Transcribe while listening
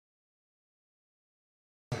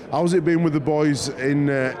How's it been with the boys in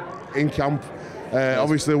camp?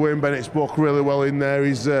 Obviously, Wayne Bennett spoke really well in there.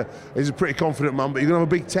 He's a pretty confident man, but you're going to have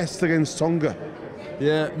a big test against Tonga.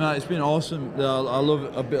 Yeah, no, it's been awesome. I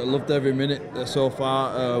loved every minute so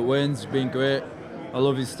far. Wayne's been great. I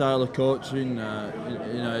love his style of coaching.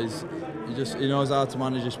 He knows how to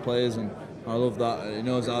manage his players, and I love that. He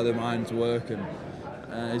knows how their minds work, and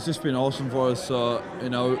it's just been awesome for us. So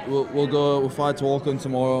we'll fight to Auckland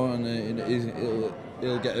tomorrow, and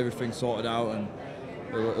he'll get everything sorted out, and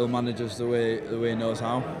he'll manage us the way he knows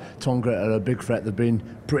how. Tonga are a big threat. They've been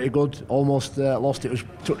pretty good. Almost lost. It was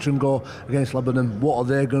touch and go against Lebanon. What are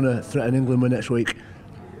they going to threaten England with next week?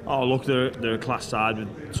 Oh, look, they're a class side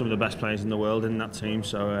with some of the best players in the world in that team.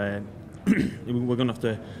 So we're going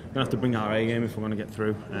to have to bring our A game if we're going to get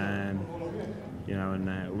through.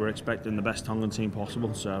 We're expecting the best Tongan team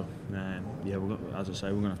possible. So as I say,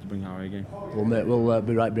 we're going to have to bring our A game. Well, mate, we'll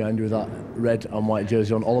be right behind you with that red and white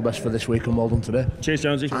jersey on. All the best for this week, and well done today. Cheers,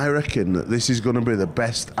 Jonesy. I reckon that this is going to be the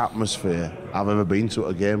best atmosphere I've ever been to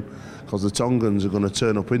at a game, because the Tongans are going to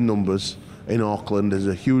turn up in numbers in Auckland. There's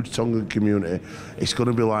a huge Tongan community. It's going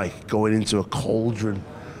to be like going into a cauldron.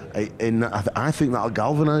 I think that'll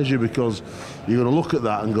galvanise you, because you're going to look at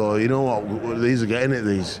that and go, you know what, these are getting it,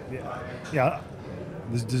 these. Yeah.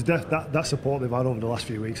 There's that support they've had over the last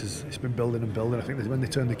few weeks. It's been building and building. I think when they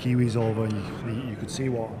turned the Kiwis over, you could see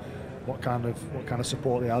what kind of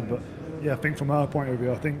support they had. But yeah, I think from our point of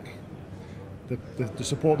view, I think the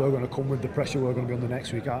support they're going to come with, the pressure we're going to be under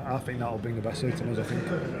next week, I think that'll bring the best out of us. I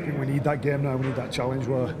think we need that game now. We need that challenge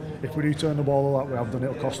where if we do turn the ball like we have done,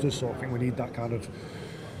 it'll cost us. So I think we need that kind of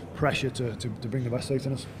pressure to bring the best out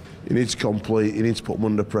in us. You need to complete, you need to put them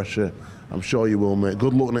under pressure. I'm sure you will, mate.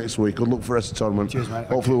 Good luck next week, good luck for the rest of the tournament. Cheers, mate.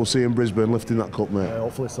 Hopefully we'll see you in Brisbane lifting that cup, mate. Yeah,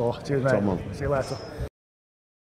 hopefully so. Cheers, mate. See you later.